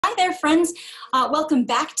there, friends. Welcome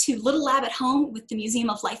back to Little Lab at Home with the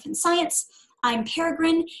Museum of Life and Science. I'm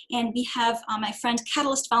Peregrine, and we have my friend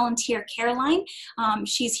Catalyst volunteer Caroline.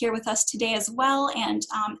 She's here with us today as well, and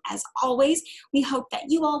as always, we hope that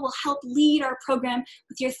you all will help lead our program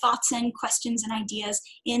with your thoughts and questions and ideas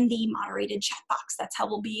in the moderated chat box. That's how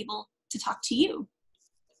we'll be able to talk to you.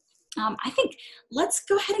 I think let's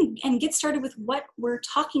go ahead and get started with what we're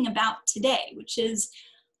talking about today, which is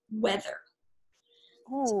weather.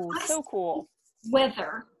 Oh, so cool.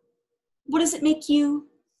 Weather. What does it make you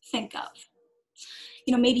think of?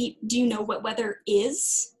 You know, maybe, do you know what weather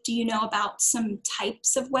is? Do you know about some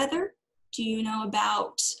types of weather? Do you know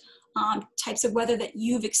about types of weather that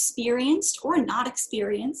you've experienced or not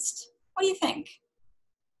experienced? What do you think?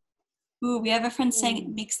 Ooh, we have a friend saying it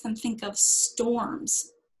makes them think of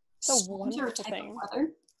storms. Storms are a type of weather.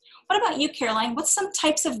 What about you, Caroline? What's some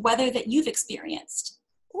types of weather that you've experienced?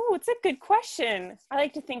 Oh, it's a good question. I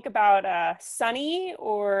like to think about sunny,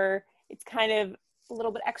 or it's kind of a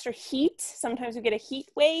little bit extra heat. Sometimes we get a heat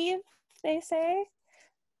wave, they say.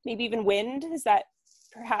 Maybe even wind. Is that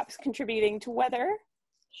perhaps contributing to weather?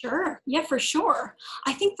 Sure. Yeah, for sure.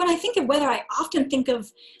 I think when I think of weather, I often think of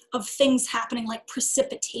things happening like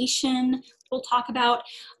precipitation. We'll talk about.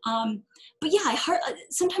 But yeah,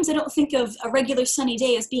 sometimes I don't think of a regular sunny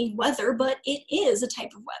day as being weather, but it is a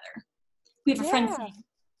type of weather. We have a friend saying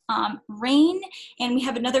rain, and we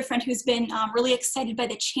have another friend who's been really excited by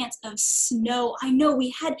the chance of snow. I know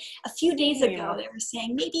we had a few days ago, they were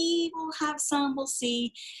saying maybe we'll have some, we'll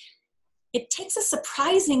see. It takes a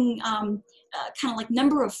surprising kind of like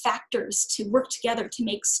number of factors to work together to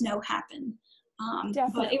make snow happen.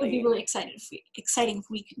 But it would be really exciting if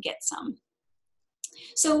we could get some.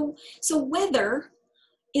 So weather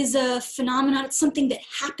is a phenomenon. It's something that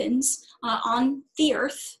happens on the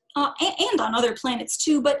Earth and on other planets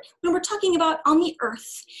too. But when we're talking about on the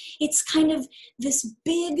Earth, it's kind of this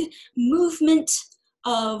big movement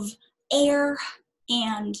of air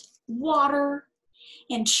and water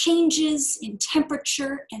and changes in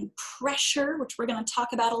temperature and pressure, which we're going to talk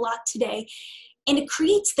about a lot today. And it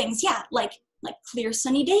creates things, like clear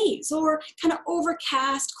sunny days, or kind of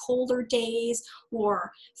overcast, colder days,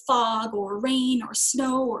 or fog, or rain, or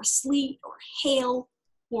snow, or sleet, or hail,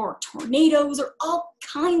 or tornadoes, or all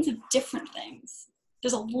kinds of different things.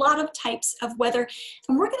 There's a lot of types of weather,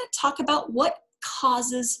 and we're going to talk about what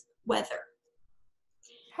causes weather.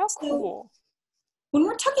 How cool. When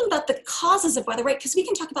we're talking about the causes of weather, right, because we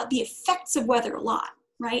can talk about the effects of weather a lot,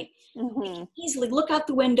 right? We can easily look out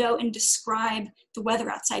the window and describe the weather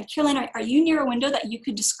outside. Caroline, are you near a window that you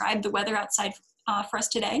could describe the weather outside for us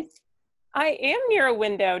today? I am near a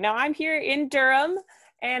window. Now I'm here in Durham,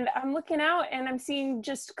 and I'm looking out and I'm seeing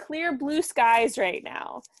just clear blue skies right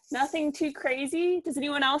now. Nothing too crazy. Does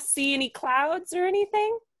anyone else see any clouds or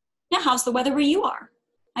anything? Now, how's the weather where you are?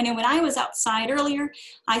 I know when I was outside earlier,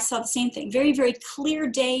 I saw the same thing. Very, very clear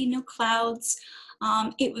day, no clouds.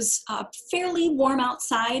 It was fairly warm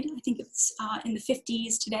outside. I think it's in the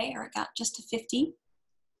 50s today, or it got just to 50.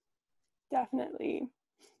 Definitely.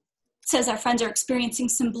 It says our friends are experiencing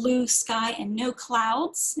some blue sky and no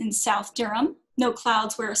clouds in South Durham. No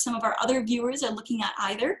clouds where some of our other viewers are looking at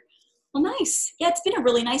either. Well, nice. Yeah, it's been a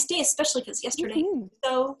really nice day, especially because yesterday was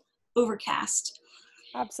so overcast.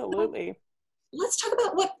 Absolutely. Let's talk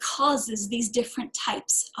about what causes these different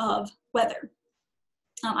types of weather.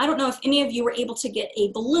 I don't know if any of you were able to get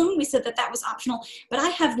a balloon. We said that was optional, but I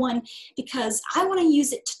have one because I want to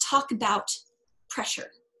use it to talk about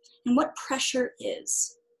pressure and what pressure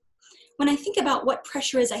is. When I think about what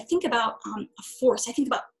pressure is, I think about a force. I think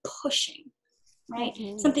about pushing, right?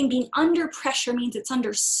 Something being under pressure means it's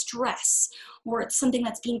under stress, or it's something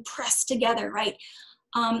that's being pressed together, right?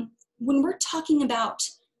 When we're talking about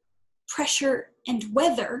pressure and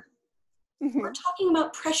weather, we're talking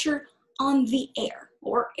about pressure on the air,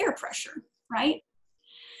 or air pressure, right?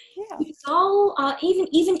 Yeah. It's all,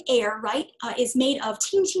 even air, right, is made of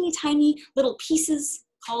teeny tiny little pieces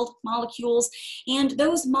called molecules, and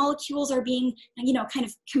those molecules are being, kind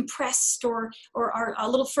of compressed or are a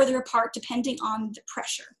little further apart depending on the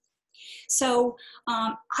pressure. So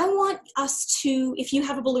I want us to, if you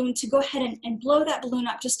have a balloon, to go ahead and blow that balloon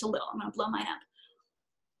up just a little. I'm going to blow mine up.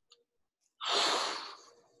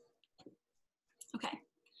 Okay.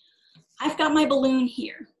 I've got my balloon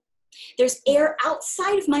here. There's air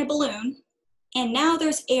outside of my balloon, and now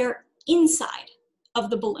there's air inside of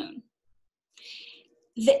the balloon.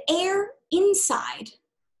 The air inside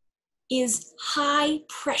is high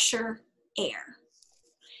pressure air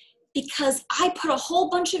because I put a whole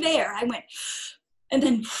bunch of air. I went, and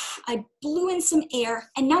then I blew in some air,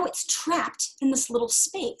 and now it's trapped in this little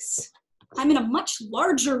space. I'm in a much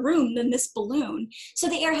larger room than this balloon. So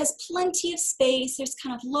the air has plenty of space. There's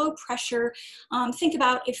kind of low pressure. Think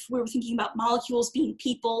about if we were thinking about molecules being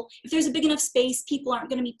people. If there's a big enough space, people aren't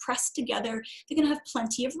going to be pressed together. They're going to have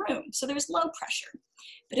plenty of room. So there's low pressure.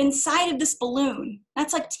 But inside of this balloon,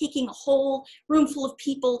 that's like taking a whole room full of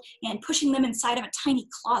people and pushing them inside of a tiny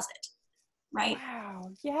closet, right?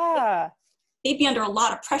 Wow, yeah. They'd be under a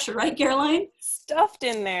lot of pressure, right, Caroline? Stuffed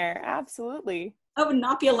in there, absolutely. That would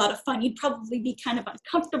not be a lot of fun. You'd probably be kind of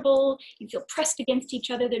uncomfortable. You'd feel pressed against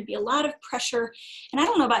each other. There'd be a lot of pressure. And I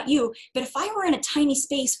don't know about you, but if I were in a tiny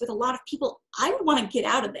space with a lot of people, I would want to get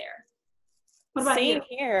out of there. What about you? Same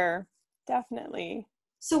here, definitely.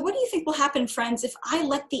 So what do you think will happen, friends, if I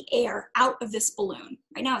let the air out of this balloon?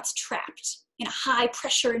 Right now it's trapped in a high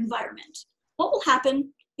pressure environment. What will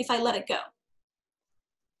happen if I let it go?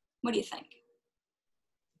 What do you think?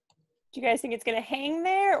 Do you guys think it's going to hang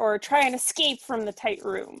there or try and escape from the tight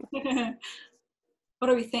room? What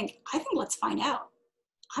do we think? I think let's find out.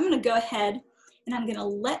 I'm going to go ahead and I'm going to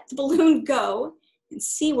let the balloon go and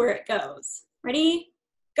see where it goes. Ready?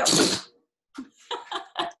 Go.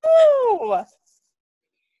 Ooh.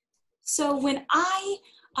 So when I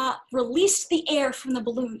released the air from the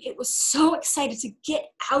balloon, it was so excited to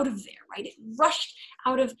get out of there, right? It rushed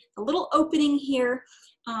out of the little opening here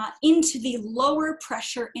into the lower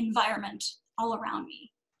pressure environment all around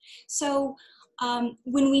me. So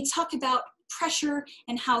when we talk about pressure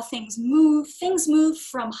and how things move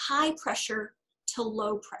from high pressure to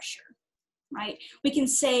low pressure, right? We can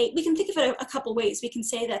think of it a couple ways. We can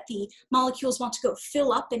say that the molecules want to go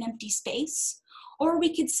fill up an empty space, or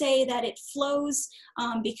we could say that it flows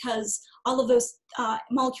because all of those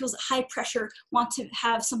molecules at high pressure want to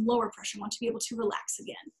have some lower pressure, want to be able to relax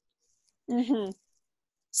again. Mm-hmm.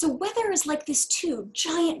 So weather is like this too.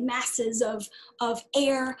 Giant masses of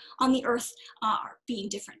air on the Earth are being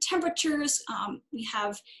different temperatures. We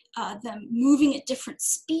have them moving at different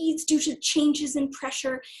speeds due to changes in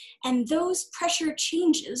pressure. And those pressure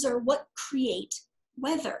changes are what create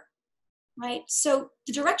weather, right? So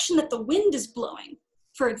the direction that the wind is blowing,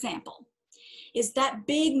 for example, is that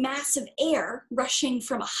big mass of air rushing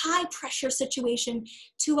from a high pressure situation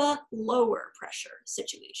to a lower pressure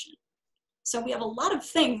situation. So we have a lot of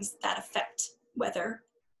things that affect weather,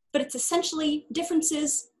 but it's essentially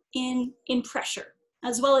differences in pressure,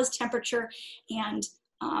 as well as temperature and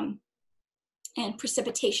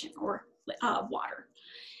precipitation or water.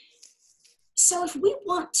 So if we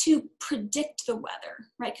want to predict the weather,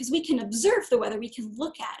 right, because we can observe the weather, we can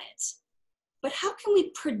look at it, but how can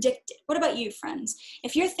we predict it? What about you, friends?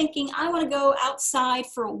 If you're thinking, I want to go outside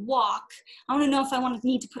for a walk, I want to know if I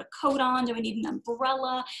need to put a coat on, do I need an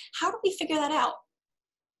umbrella? How do we figure that out?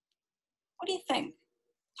 What do you think?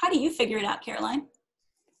 How do you figure it out, Caroline?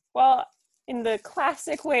 Well, in the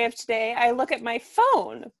classic way of today, I look at my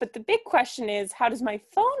phone, but the big question is, how does my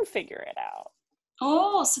phone figure it out?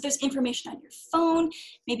 Oh, so there's information on your phone,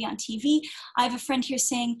 maybe on TV. I have a friend here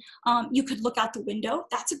saying you could look out the window.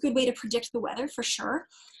 That's a good way to predict the weather for sure.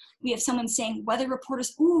 We have someone saying weather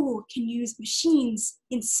reporters, can use machines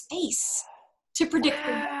in space to predict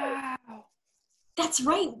the weather. That's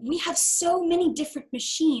right. We have so many different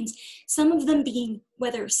machines, some of them being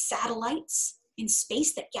weather satellites in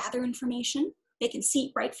space that gather information. They can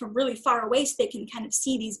see right from really far away, so they can kind of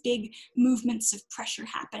see these big movements of pressure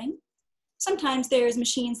happening. Sometimes there's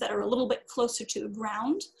machines that are a little bit closer to the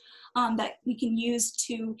ground that we can use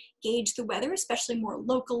to gauge the weather, especially more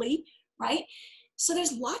locally, right? So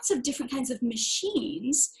there's lots of different kinds of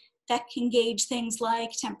machines that can gauge things like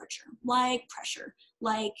temperature, like pressure,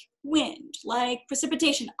 like wind, like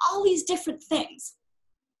precipitation, all these different things.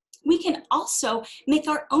 We can also make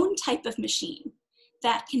our own type of machine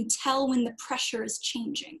that can tell when the pressure is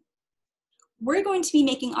changing. We're going to be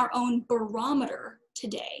making our own barometer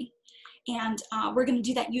today. And we're going to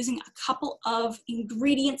do that using a couple of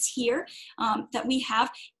ingredients here that we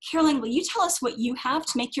have. Caroline, will you tell us what you have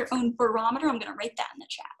to make your own barometer? I'm going to write that in the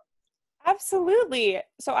chat. Absolutely.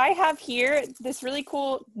 So I have here this really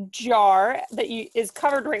cool jar that is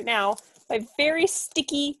covered right now by very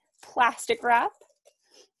sticky plastic wrap.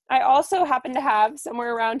 I also happen to have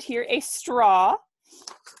somewhere around here a straw,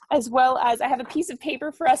 as well as I have a piece of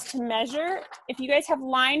paper for us to measure. If you guys have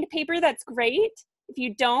lined paper, that's great. If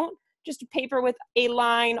you don't, just a paper with a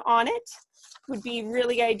line on it would be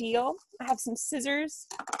really ideal. I have some scissors,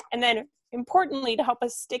 and then importantly, to help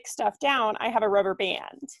us stick stuff down, I have a rubber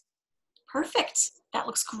band. Perfect. That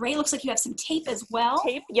looks great. Looks like you have some tape as well.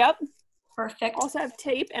 Tape, yep. Perfect. Also have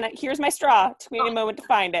tape, and here's my straw. It took me a moment to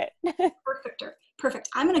find it. perfect.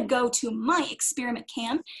 I'm gonna go to my experiment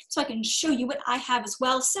cam so I can show you what I have as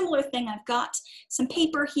well. Similar thing, I've got some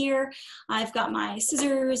paper here, I've got my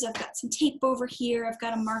scissors, I've got some tape over here, I've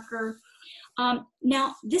got a marker.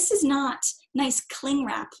 Now, this is not nice cling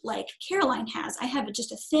wrap like Caroline has. I have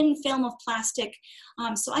just a thin film of plastic,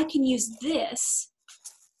 so I can use this,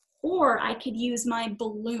 or I could use my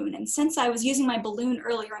balloon. And since I was using my balloon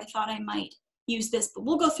earlier, I thought I might use this, but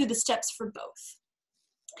we'll go through the steps for both.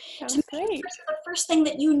 Sounds great. The first thing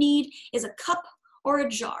that you need is a cup or a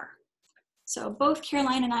jar. So both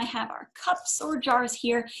Caroline and I have our cups or jars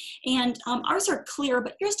here, and ours are clear,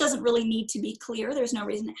 but yours doesn't really need to be clear. There's no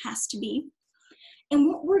reason it has to be. And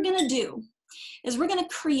what we're gonna do is we're gonna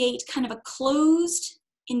create kind of a closed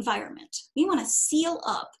environment. We wanna seal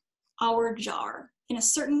up our jar in a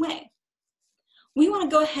certain way. We wanna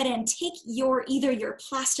go ahead and take either your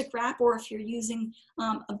plastic wrap, or if you're using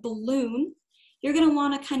a balloon, you're gonna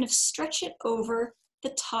wanna kind of stretch it over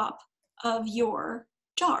the top of your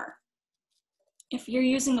jar. If you're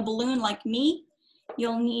using a balloon like me,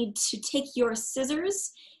 you'll need to take your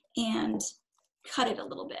scissors and cut it a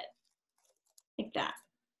little bit, like that.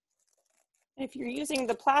 If you're using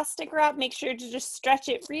the plastic wrap, make sure to just stretch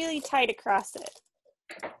it really tight across it.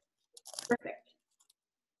 Perfect.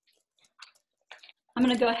 I'm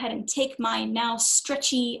gonna go ahead and take my now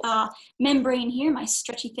stretchy membrane here, my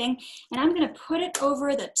stretchy thing, and I'm gonna put it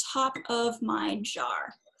over the top of my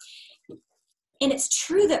jar. And it's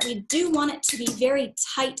true that we do want it to be very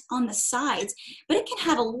tight on the sides, but it can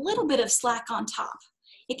have a little bit of slack on top.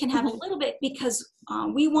 It can have a little bit because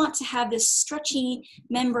we want to have this stretchy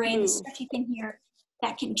membrane, this stretchy thing here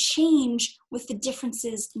that can change with the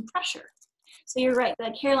differences in pressure. So you're right,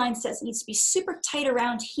 like Caroline says, it needs to be super tight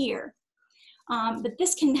around here. But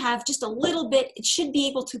this can have just a little bit, it should be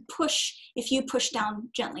able to push if you push down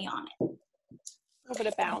gently on it. A little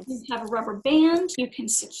bit of bounce. If you have a rubber band, you can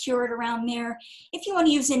secure it around there. If you want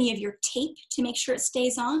to use any of your tape to make sure it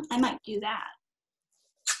stays on, I might do that.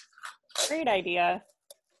 Great idea.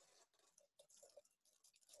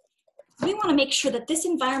 We want to make sure that this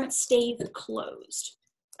environment stays closed.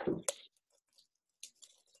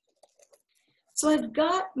 So I've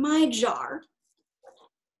got my jar.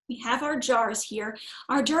 We have our jars here.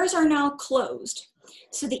 Our jars are now closed.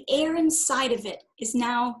 So the air inside of it is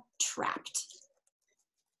now trapped.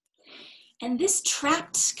 And this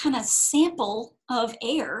trapped kind of sample of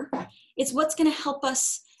air is what's going to help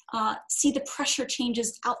us see the pressure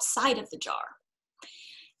changes outside of the jar.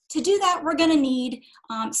 To do that, we're going to need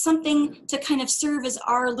something to kind of serve as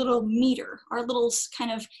our little meter, our little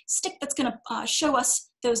kind of stick that's going to show us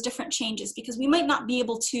those different changes, because we might not be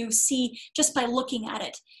able to see just by looking at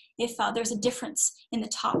it if there's a difference in the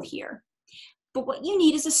top here. But what you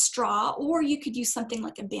need is a straw, or you could use something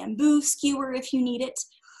like a bamboo skewer if you need it.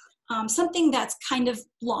 Something that's kind of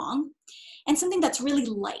long, and something that's really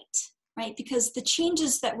light, right? Because the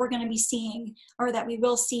changes that we're going to be seeing, or that we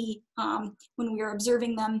will see when we are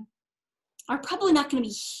observing them, are probably not going to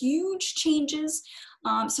be huge changes.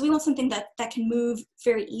 So we want something that can move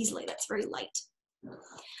very easily, that's very light.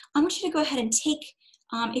 I want you to go ahead and take,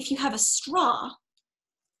 if you have a straw,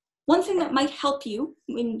 one thing that might help you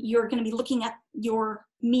when you're going to be looking at your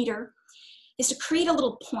meter is to create a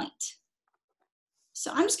little point.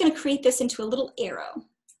 So I'm just going to create this into a little arrow.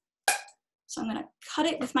 So I'm going to cut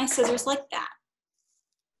it with my scissors like that.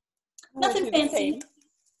 Nothing fancy.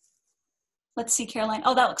 Let's see, Caroline.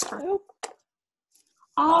 Oh, that looks perfect.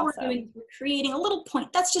 All we're doing is we're creating a little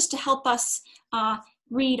point. That's just to help us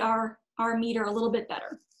read our meter a little bit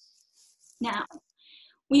better. Now,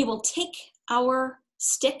 we will take our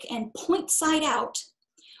stick and point side out.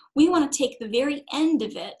 We want to take the very end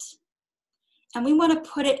of it, and we want to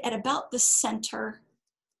put it at about the center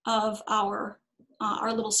of our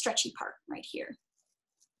little stretchy part right here.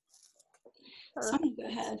 So I'm going to go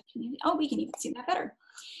ahead. Oh, we can even see that better.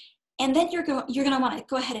 And then you're going to want to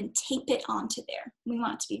go ahead and tape it onto there. We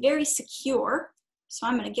want it to be very secure. So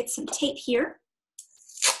I'm going to get some tape here.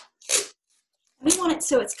 We want it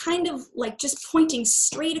so it's kind of like just pointing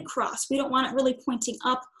straight across. We don't want it really pointing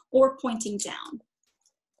up or pointing down.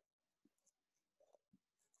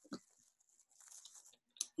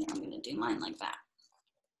 And I'm going to do mine like that.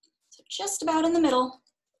 So just about in the middle,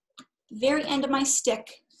 very end of my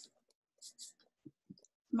stick,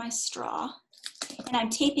 my straw, and I'm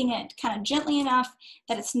taping it kind of gently enough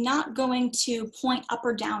that it's not going to point up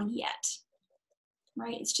or down yet,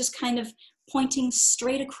 right? It's just kind of pointing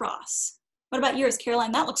straight across. What about yours,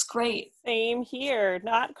 Caroline? That looks great. Same here.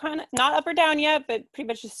 Not up or down yet, but pretty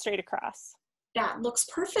much just straight across. That looks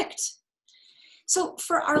perfect. So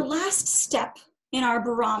for our last step in our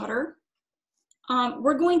barometer,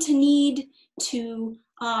 we're going to need to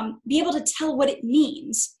be able to tell what it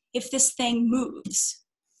means if this thing moves.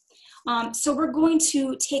 So we're going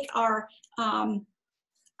to take our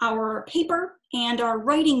paper and our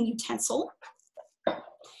writing utensil.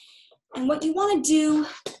 And what you want to do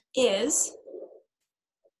is,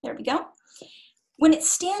 there we go. When it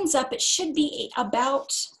stands up, it should be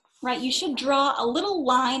about, right, you should draw a little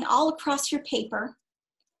line all across your paper,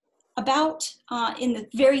 about in the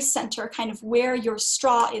very center, kind of where your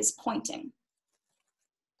straw is pointing.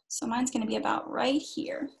 So mine's going to be about right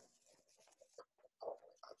here.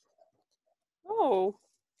 Oh,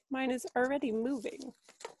 mine is already moving.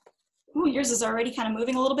 Ooh, yours is already kind of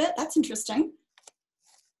moving a little bit. That's interesting.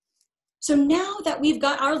 So now that we've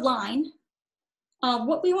got our line,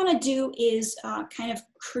 what we want to do is kind of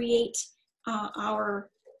create our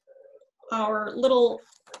little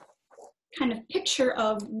kind of picture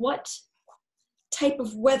of what type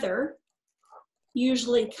of weather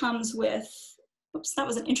usually comes with, oops, that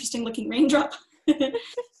was an interesting looking raindrop.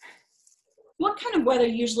 What kind of weather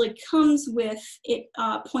usually comes with it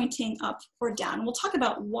pointing up or down? And we'll talk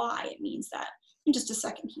about why it means that in just a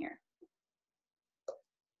second here.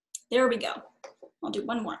 There we go. I'll do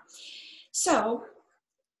one more. So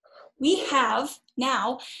we have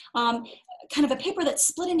now kind of a paper that's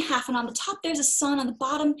split in half, and on the top there's a sun, on the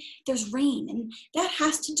bottom there's rain, and that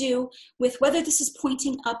has to do with whether this is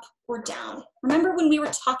pointing up or down. Remember when we were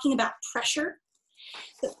talking about pressure?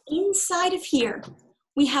 So inside of here,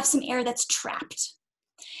 we have some air that's trapped.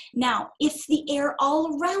 Now, if the air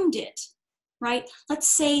all around it, right, let's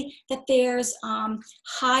say that there's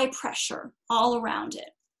high pressure all around it.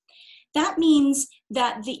 That means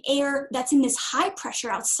that the air that's in this high pressure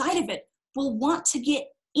outside of it will want to get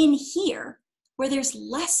in here where there's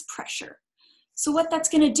less pressure. So what that's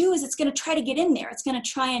going to do is it's going to try to get in there. It's going to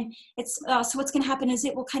try and, so what's going to happen is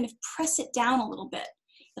it will kind of press it down a little bit.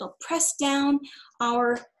 It'll press down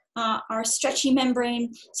our stretchy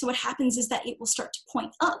membrane. So what happens is that it will start to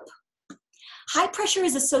point up. High pressure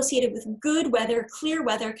is associated with good weather, clear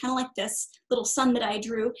weather, kind of like this little sun that I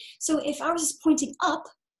drew. So if ours is pointing up,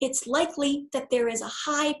 it's likely that there is a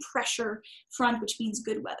high pressure front, which means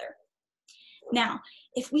good weather. Now,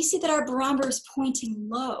 if we see that our barometer is pointing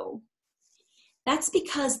low, that's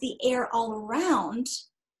because the air all around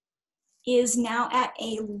is now at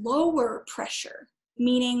a lower pressure,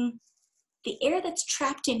 meaning the air that's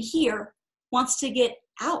trapped in here wants to get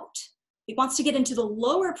out. It wants to get into the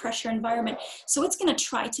lower pressure environment. So it's going to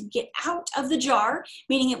try to get out of the jar,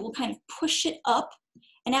 meaning it will kind of push it up.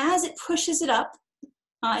 And as it pushes it up,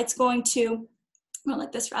 it's going to, well,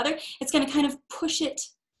 like this rather, it's going to kind of push it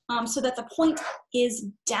so that the point is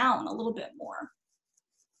down a little bit more,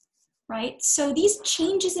 right? So these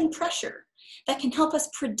changes in pressure that can help us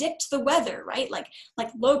predict the weather, right? Like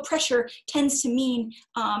low pressure tends to mean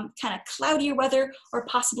kind of cloudier weather or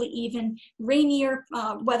possibly even rainier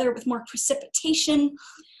weather with more precipitation.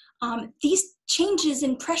 These changes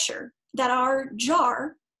in pressure that our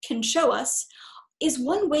jar can show us is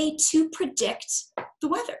one way to predict the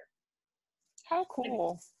weather. How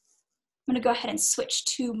cool. I'm going to go ahead and switch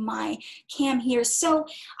to my cam here. So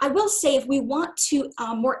I will say, if we want to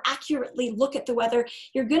more accurately look at the weather,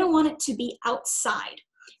 you're going to want it to be outside,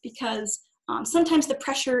 because sometimes the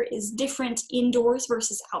pressure is different indoors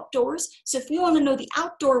versus outdoors. So if we want to know the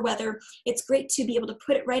outdoor weather, it's great to be able to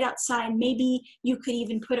put it right outside. Maybe you could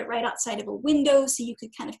even put it right outside of a window so you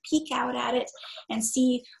could kind of peek out at it and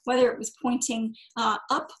see whether it was pointing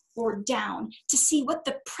up or down, to see what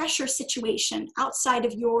the pressure situation outside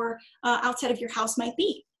of your house might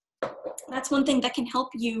be. That's one thing that can help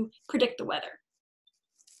you predict the weather.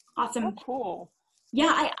 Awesome. Oh, cool.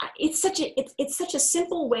 Yeah, it's such a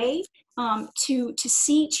simple way to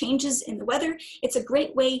see changes in the weather. It's a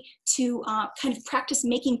great way to kind of practice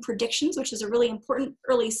making predictions, which is a really important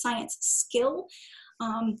early science skill.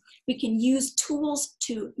 We can use tools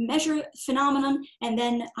to measure phenomenon and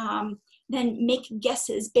then make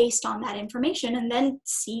guesses based on that information, and then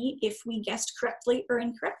see if we guessed correctly or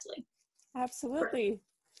incorrectly. Absolutely.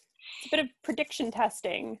 It's a bit of prediction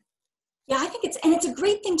testing. Yeah, I think it's a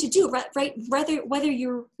great thing to do, right? Whether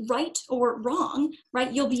you're right or wrong,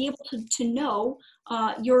 right? You'll be able to know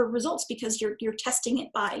your results because you're testing it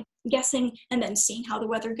by guessing and then seeing how the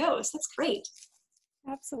weather goes. That's great.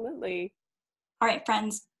 Absolutely. All right,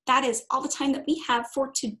 friends, that is all the time that we have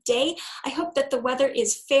for today. I hope that the weather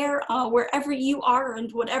is fair wherever you are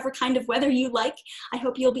and whatever kind of weather you like. I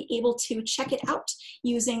hope you'll be able to check it out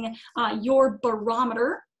using your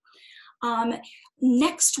barometer.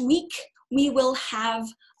 Next week, we will have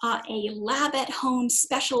a lab at home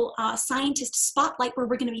special scientist spotlight where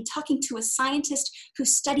we're going to be talking to a scientist who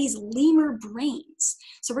studies lemur brains.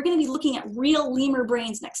 So we're going to be looking at real lemur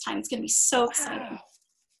brains next time. It's going to be so exciting. Wow.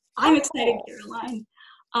 I'm excited, Caroline.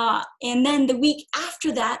 And then the week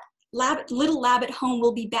after that, Little Lab at Home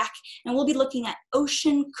will be back, and we'll be looking at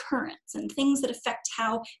ocean currents and things that affect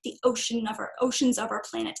how the oceans of our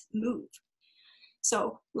planet move.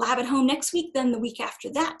 So Lab at Home next week, then the week after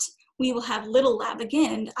that, we will have Little Lab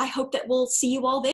again. I hope that we'll see you all there.